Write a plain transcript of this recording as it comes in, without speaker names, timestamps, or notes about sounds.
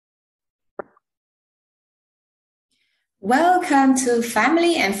Welcome to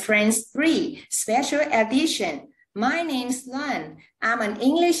Family and Friends 3 Special Edition. My name's Loan. I'm an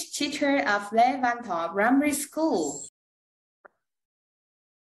English teacher of Lê Văn Thọ Primary School.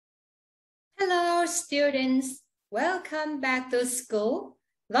 Hello, students. Welcome back to school.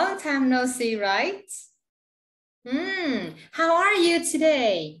 Long time no see, right? How are you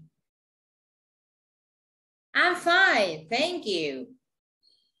today? I'm fine, thank you.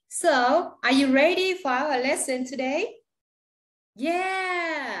 So, are you ready for our lesson today?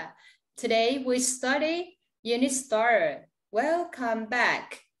 Yeah, today we study Unit Star. Welcome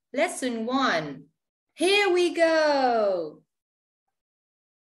back. Lesson 1. Here we go.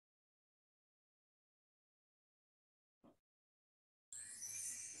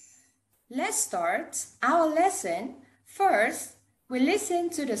 Let's start our lesson. First, we listen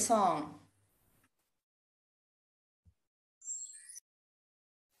to the song.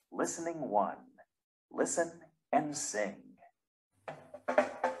 Listening 1. Listen and sing.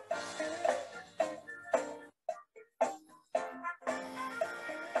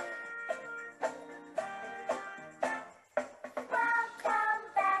 Welcome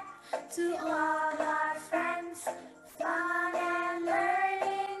back to all our friends. Fun and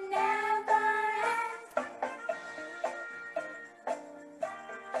learning never ends.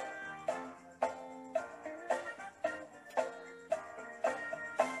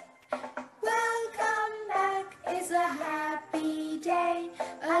 Welcome back is a happy day,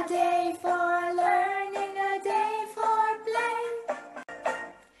 a day for learning, a day for play.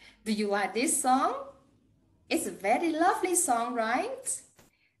 Do you like this song? It's a very lovely song, right?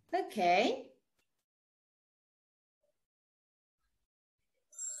 Okay.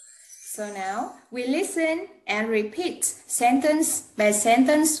 So now we listen and repeat sentence by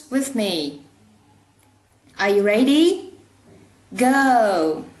sentence with me. Are you ready?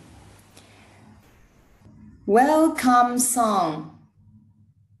 Go. Welcome song.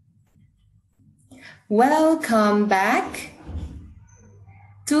 Welcome back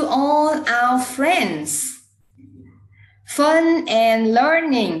to all our friends. Fun and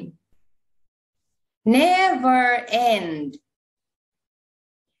learning never end.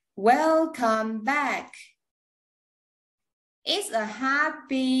 Welcome back. It's a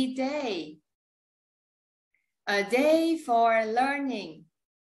happy day. A day for learning.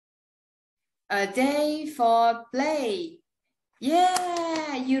 A day for play.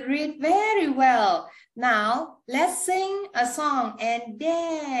 Yeah, you read very well. Now, let's sing a song and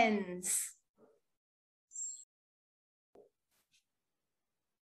dance.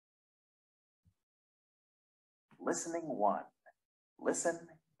 Listening 1. Listen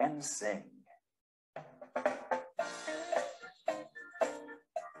and sing.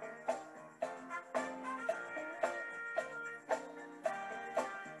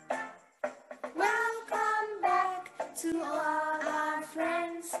 Welcome back to all our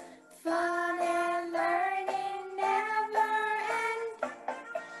friends. Fun and learning never end.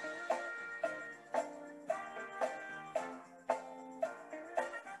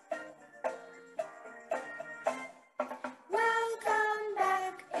 Welcome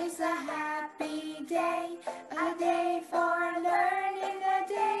back is a happy day, a day for learning, a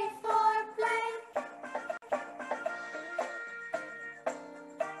day for play.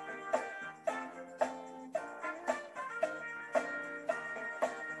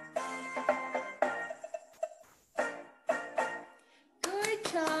 Good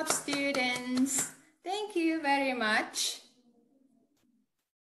job, students. Thank you very much.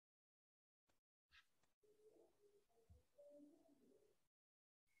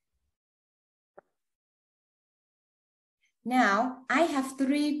 Now, I have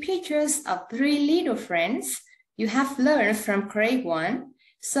 3 pictures of 3 little friends you have learned from grade 1.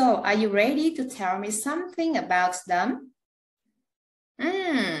 So, are you ready to tell me something about them?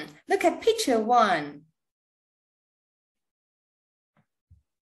 Look at picture 1.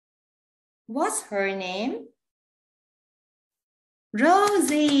 What's her name?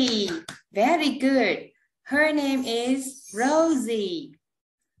 Rosie. Very good. Her name is Rosie.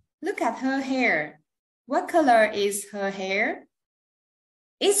 Look at her hair. What color is her hair?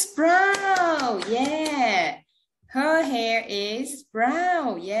 It's brown. Yeah. Her hair is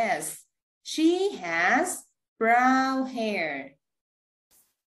brown. Yes. She has brown hair.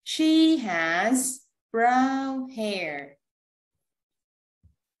 She has brown hair.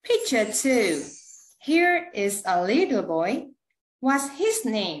 Picture 2. Here is a little boy. What's his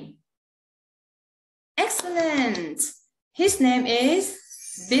name? Excellent. His name is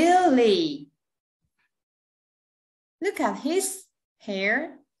Billy. Look at his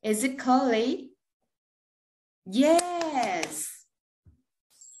hair. Is it curly? Yes.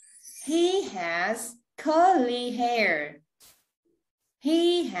 He has curly hair.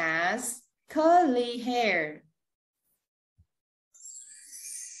 He has curly hair.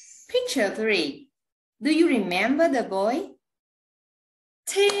 Picture 3. Do you remember the boy?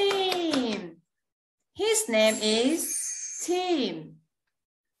 Tim. His name is Tim.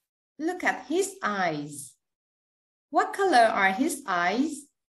 Look at his eyes. What color are his eyes?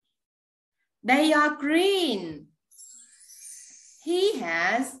 They are green. He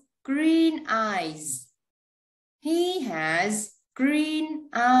has green eyes. He has green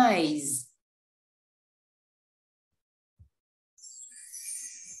eyes.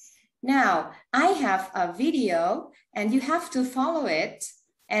 Now, I have a video and you have to follow it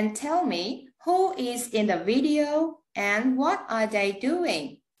and tell me who is in the video and what are they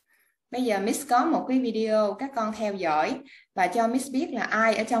doing. Bây giờ Miss có một cái video, các con theo dõi và cho Miss biết là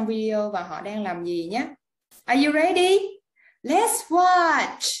ai ở trong video và họ đang làm gì nhé. Are you ready? Let's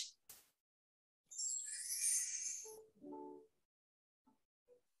watch.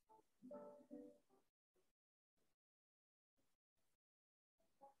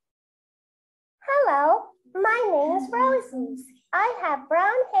 Hello, my name is Rosie. I have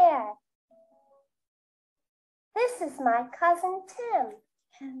brown hair. This is my cousin Tim.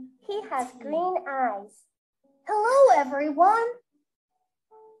 He has green eyes. Hello, everyone.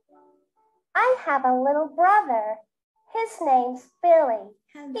 I have a little brother. His name's Billy.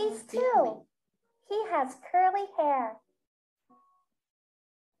 He's 2. He has curly hair.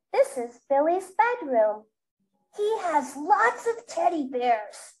 This is Billy's bedroom. He has lots of teddy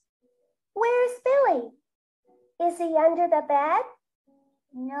bears. Where's Billy? Is he under the bed?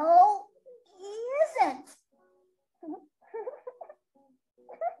 No, he isn't.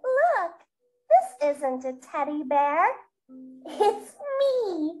 Look, this isn't a teddy bear. It's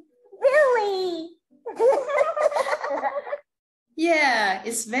me, Billy. Yeah,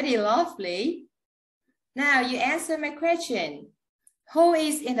 it's very lovely. Now you answer my question. Who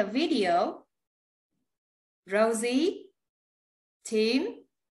is in the video? Rosie, Tim,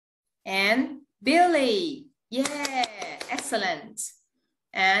 and Billy. Yeah, excellent.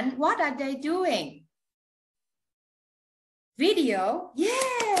 And what are they doing? Video?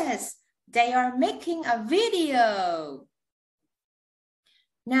 Yes, they are making a video.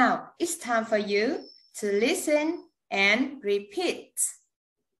 Now it's time for you to listen and repeat.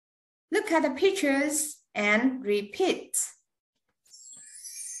 Look at the pictures and repeat.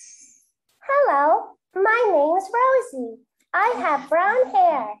 Hello, my name is Rosie. I have brown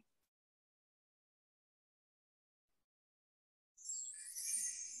hair.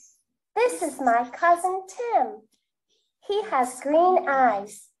 This is my cousin Tim. He has green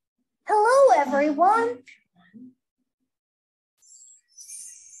eyes. Hello, everyone.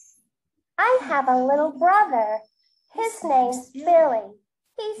 I have a little brother. His name's Billy.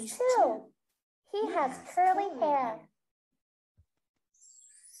 He's 2. He has curly hair.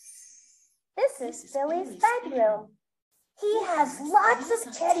 This is Billy's bedroom. He has lots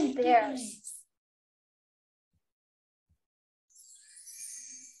of teddy bears.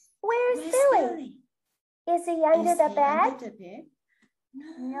 Where's Billy? Is he under the bed?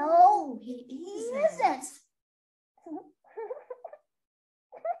 No, he isn't.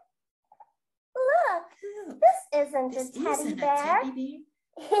 Look, this isn't a teddy bear.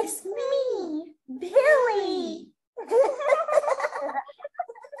 It's me, Billy.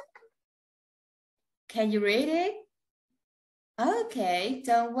 Can you read it? Okay,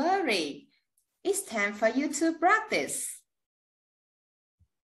 don't worry. It's time for you to practice.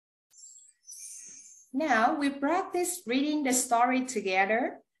 Now we practice reading the story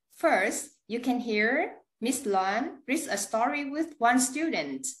together. First, you can hear Miss Loan read a story with one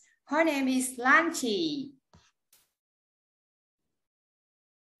student. Her name is Lan Chi.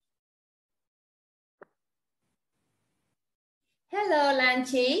 Hello, Lan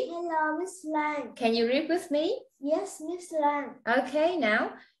Chi. Hello, Miss Lan. Can you read with me? Yes, Miss Lan. Okay,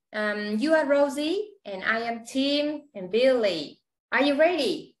 now you are Rosie and I am Tim and Billy. Are you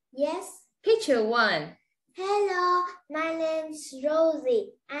ready? Yes. Picture 1. Hello, my name's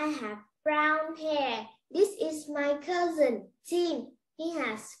Rosie. I have brown hair. This is my cousin, Tim. He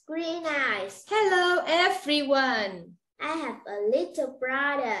has green eyes. Hello, everyone. I have a little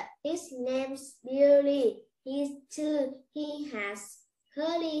brother. His name's Billy. He's 2. He has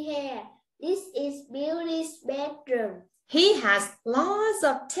curly hair. This is Billy's bedroom. He has lots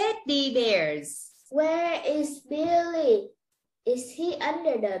of teddy bears. Where is Billy? Is he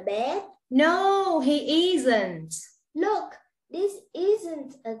under the bed? No, he isn't. Look, this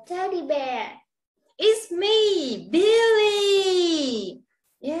isn't a teddy bear. It's me, Billy.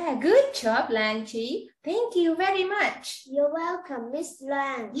 Yeah, good job, Lan Chi. Thank you very much. You're welcome, Miss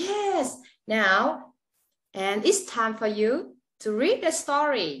Lan. Yes. Now, And it's time for you to read the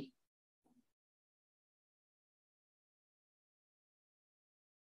story.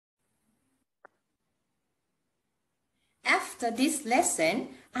 After this lesson,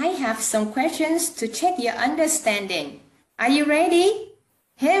 I have some questions to check your understanding. Are you ready?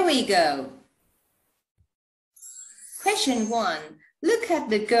 Here we go. Question 1. Look at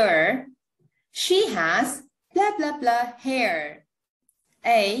the girl. She has blah blah blah hair.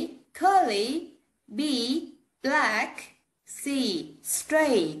 A. Curly. B. Black. C.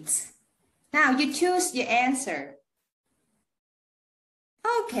 Straight. Now you choose your answer.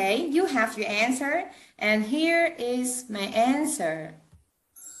 Okay, you have your answer, and here is my answer.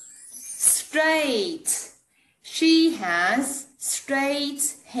 Straight. She has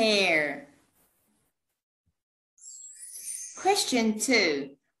straight hair. Question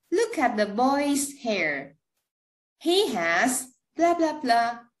 2. Look at the boy's hair. He has blah blah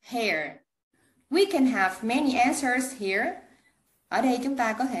blah hair. We can have many answers here. Ở đây chúng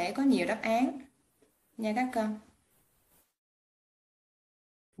ta có thể có nhiều đáp án nha các con.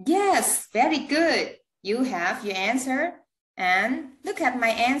 Yes, very good. You have your answer. And look at my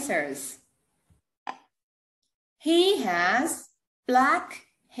answers. He has black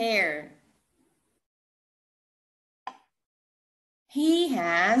hair. He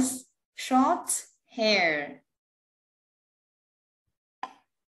has short hair.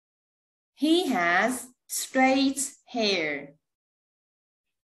 He has straight hair.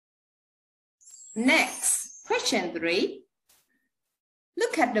 Next, question 3.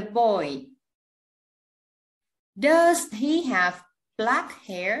 Look at the boy. Does he have black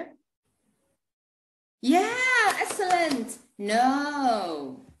hair? Yeah, excellent.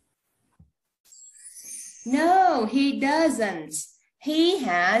 No. No, he doesn't. He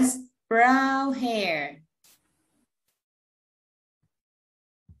has brown hair.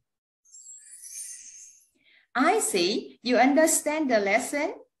 I see you understand the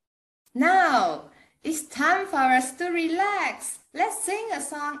lesson. Now, it's time for us to relax. Let's sing a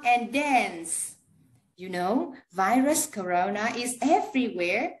song and dance. You know, virus corona is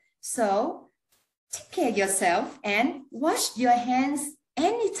everywhere, so take care of yourself and wash your hands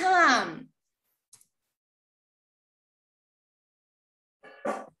anytime.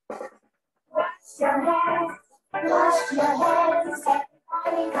 Wash your hands, wash your hands.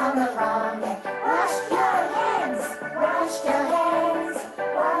 Everybody come along and wash your hands, wash your hands,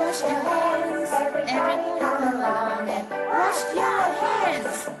 wash your hands. Everybody come along and wash your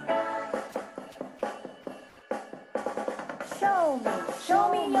hands. Show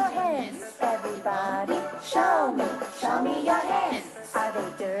me your hands, everybody. Show me your hands. Are they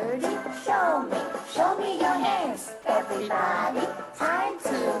dirty? Show me your hands, everybody. Time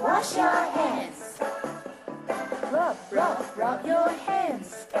to wash your hands. Rub your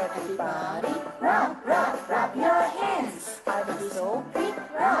hands, everybody. Rub your hands. Are they soapy?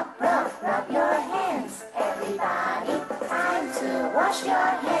 Rub your hands, everybody. Time to wash your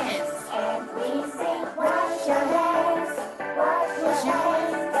hands. And we sing, wash your hands, wash your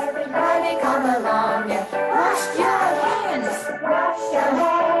hands. Everybody come along and wash your hands, wash your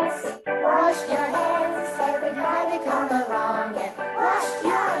hands, wash your hands. Everybody come along and wash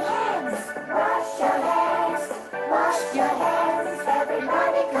your hands, wash your hands, wash your hands.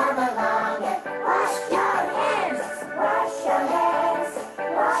 Everybody come along and wash your hands, wash your hands,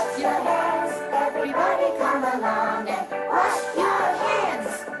 wash your hands. Everybody come along and wash your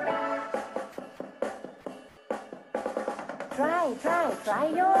hands. Try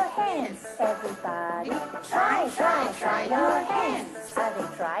your hands, everybody. Try your hands. Are they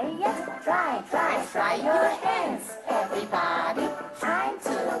dry yet? Try your hands, everybody. Time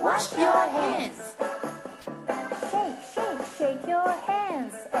to wash your hands. Shake your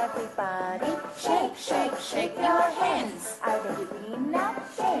hands, everybody. Shake your hands. Are they clean now?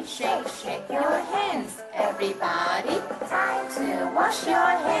 Shake your hands, everybody. Time to wash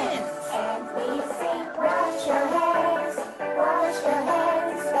your hands. And we sing, wash your hands, wash your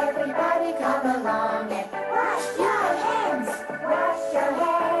hands. Everybody come along and wash your hands, wash your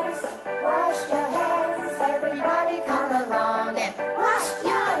hands, wash your hands. Everybody come along and wash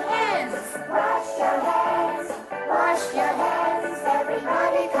your hands, wash your hands, wash your hands.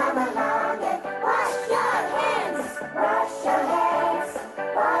 Everybody come along and wash your hands, wash your hands,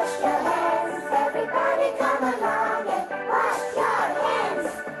 wash your hands. Everybody come along and wash your hands.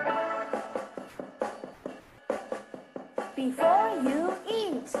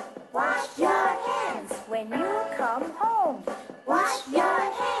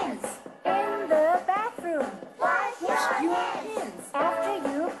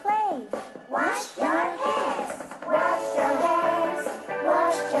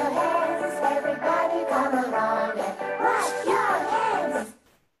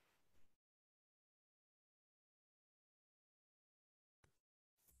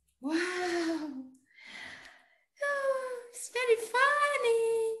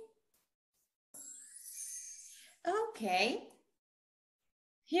 Okay.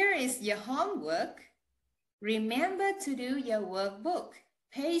 Here is your homework. Remember to do your workbook,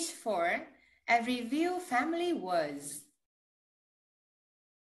 page 4, and review family words.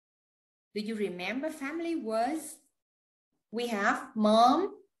 Do you remember family words? We have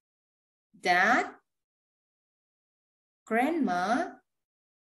mom, dad, grandma,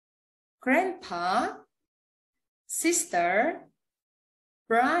 grandpa, sister,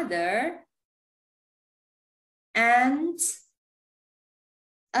 brother, aunt,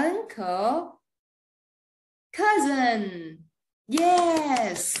 uncle, cousin.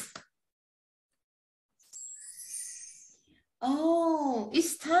 Yes. Oh,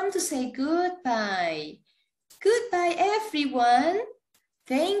 it's time to say goodbye. Goodbye, everyone.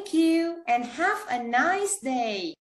 Thank you and have a nice day.